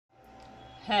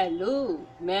Hello,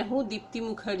 मैं हूँ दीप्ति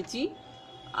मुखर्जी।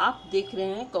 आप देख रहे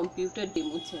हैं कंप्यूटर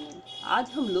डेमो चैनल।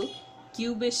 आज हम लोग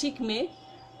क्यूबेसिक में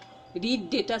रीड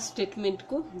डेटा स्टेटमेंट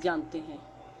को जानते हैं।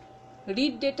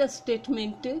 रीड डेटा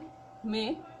स्टेटमेंट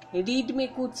में रीड में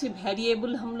कुछ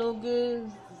वेरिएबल हम लोग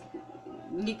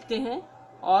लिखते हैं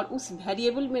और उस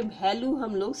वेरिएबल में वैल्यू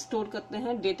हम लोग स्टोर करते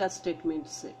हैं डेटा स्टेटमेंट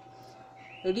से।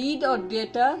 रीड और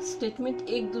डेटा स्टेटमेंट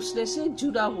एक दूसरे से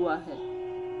जुड़ा हुआ है।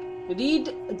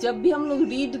 रीड, जब भी हम लोग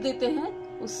रीड देते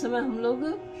हैं उस समय हम लोग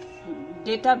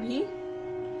डेटा भी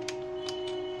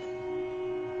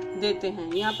देते हैं।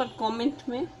 यहाँ पर कमेंट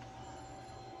में,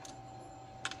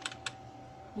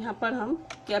 यहाँ पर हम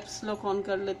कैप्स लॉक ऑन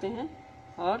कर लेते हैं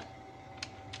और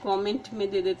कमेंट में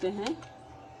दे देते हैं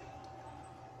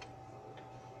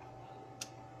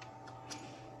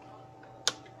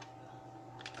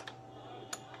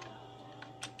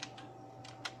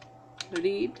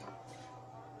रीड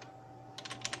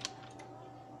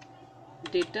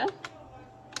डेटा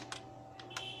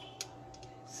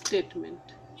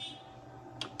स्टेटमेंट।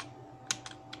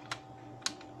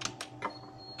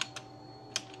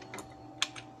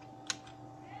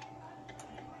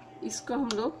 इसको हम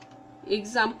लोग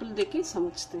एग्जाम्पल देके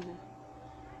समझते हैं।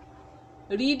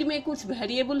 रीड में कुछ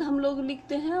वेरिएबल हम लोग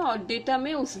लिखते हैं और डेटा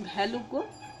में उस वैल्यू को,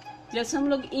 जैसे हम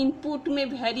लोग इनपुट में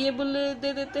वेरिएबल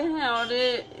दे देते हैं और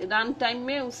रन टाइम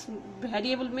में उस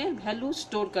वेरिएबल में वैल्यू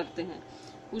स्टोर करते हैं,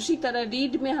 उसी तरह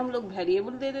रीड में हम लोग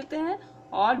वेरिएबल दे देते हैं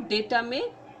और डेटा में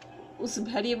उस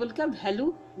वेरिएबल का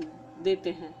वैल्यू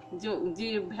देते हैं, जो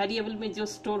वेरिएबल में जो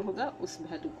स्टोर होगा उस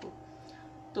वैल्यू को।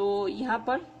 तो यहाँ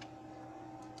पर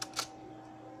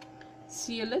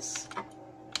CLS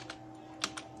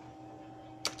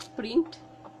प्रिंट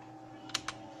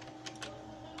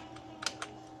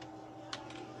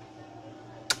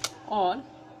और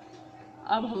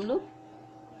अब हम लोग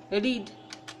रीड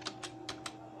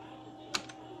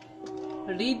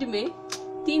में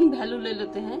 3 वैल्यू ले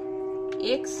लेते हैं,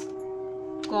 x,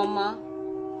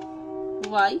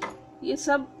 y, ये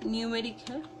सब न्यूमेरिक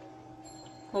है,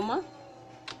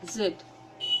 z,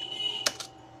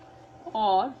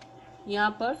 और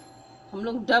यहाँ पर हम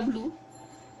लोग w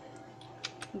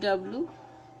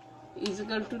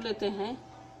इक्वल टू लेते हैं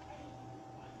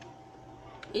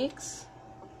x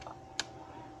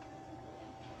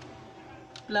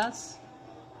plus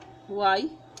y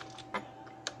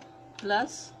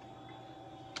plus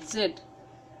z,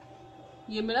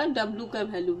 ये मेरा w का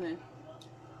वैल्यू है।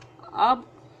 अब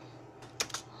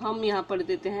हम यहाँ पर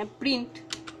देते हैं print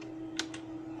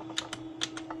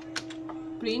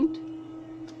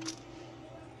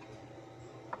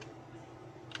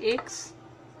x,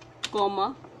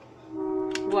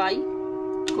 y,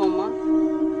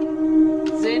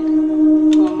 z,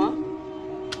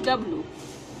 w।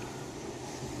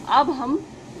 अब हम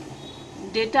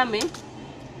डेटा में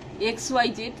x, y,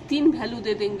 z 3 वैल्यू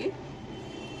दे देंगे।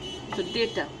 तो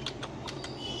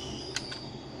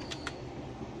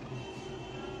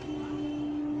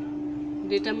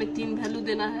डेटा में 3 वैल्यू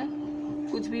देना है,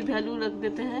 कुछ भी वैल्यू रख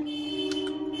देते हैं,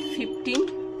 15,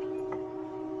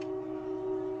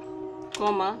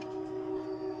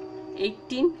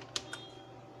 18,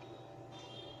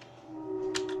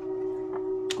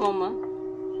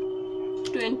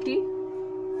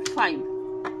 25।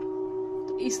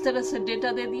 तो इस तरह से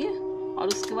डेटा दे दिए और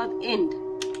उसके बाद एंड।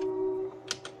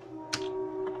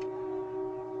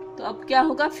 तो अब क्या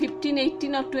होगा, 15,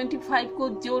 18 और 25 को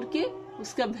जोड़ के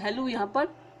उसका वैल्यू यहाँ पर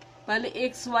पहले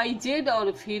x, y, z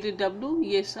और फिर w,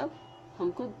 ये सब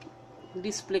हमको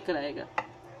डिस्प्ले कराएगा।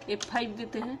 F5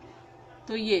 देते हैं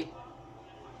तो ये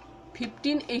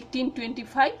 15, 18,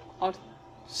 25 और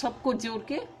सबको जोड़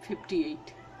के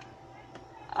 58।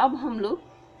 अब हम लोग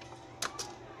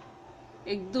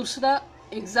एक दूसरा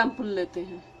एग्जाम्पल लेते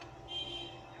हैं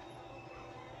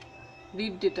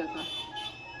रीड डेटा का।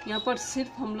 यहाँ पर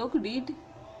सिर्फ हम लोग रीड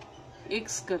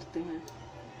x करते हैं।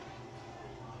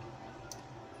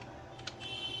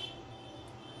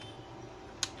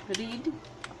 रीड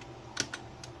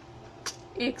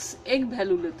x, एक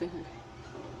वैल्यू लेते हैं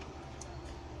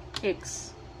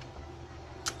x।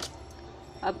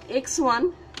 अब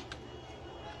x1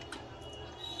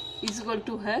 इक्वल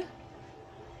टू है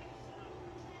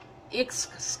x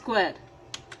स्क्वायर,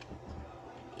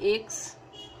 x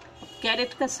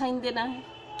कैरेट का साइन देना है,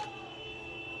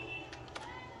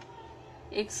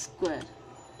 x square,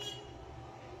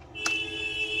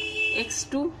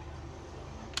 x2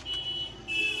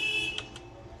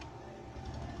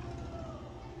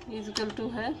 equal to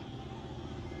है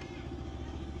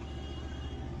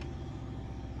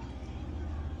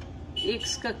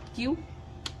x का क्यूब,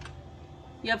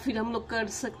 या फिर हम लोग कर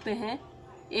सकते हैं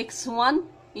x1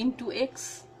 इंटू एक्स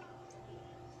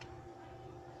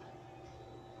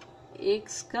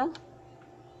x का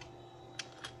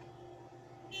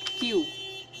क्यूब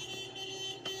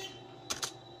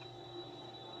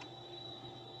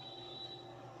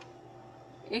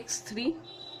x3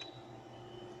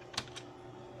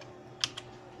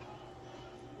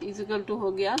 इक्वल टू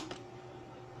हो गया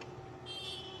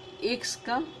x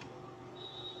का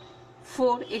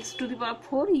 4 x टू द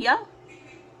पावर 4 या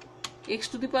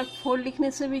x टू द पावर 4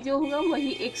 लिखने से भी जो होगा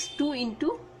वही x2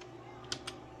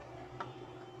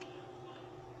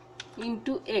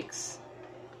 इंटू x,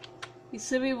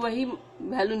 इससे भी वही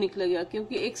वैल्यू निकलेगा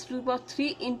क्योंकि x to the power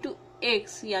 3 into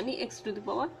x यानी x टू द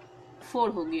पावर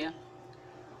 4 हो गया।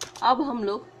 अब हम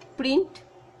लोग print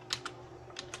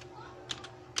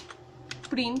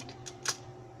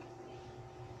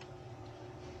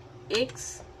x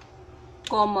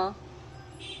comma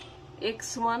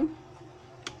x1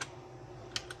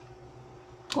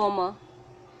 comma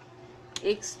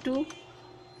x2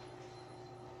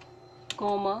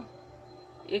 comma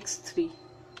x3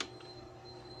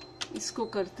 इसको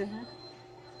करते हैं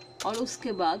और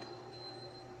उसके बाद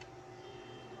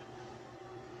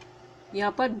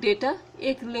यहाँ पर डेटा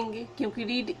एक लेंगे क्योंकि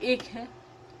रीड एक है।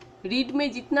 रीड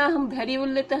में जितना हम वेरिएबल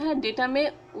लेते हैं डेटा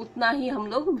में उतना ही हम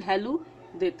लोग वैल्यू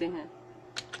देते हैं।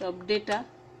 तो अब डेटा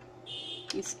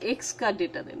इस x का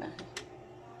डेटा देना है।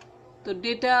 तो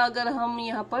डेटा अगर हम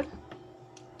यहाँ पर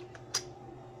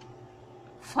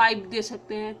 5 दे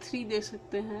सकते हैं, 3 दे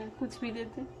सकते हैं, कुछ भी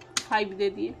देते हैं, 5 दे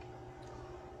दिए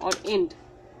और एंड।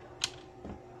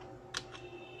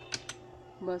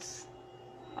 बस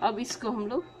अब इसको हम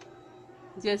लोग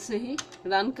जैसे ही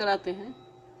रन कराते हैं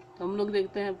तो हम लोग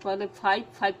देखते हैं पहले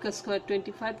 5 का स्क्वायर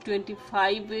 25,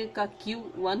 25 का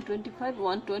क्यूब 125,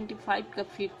 125 का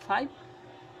फिर 5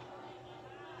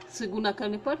 से गुना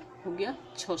करने पर हो गया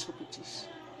 625।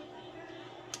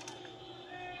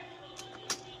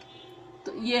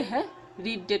 तो ये है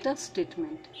read data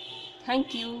statement.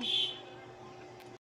 Thank you.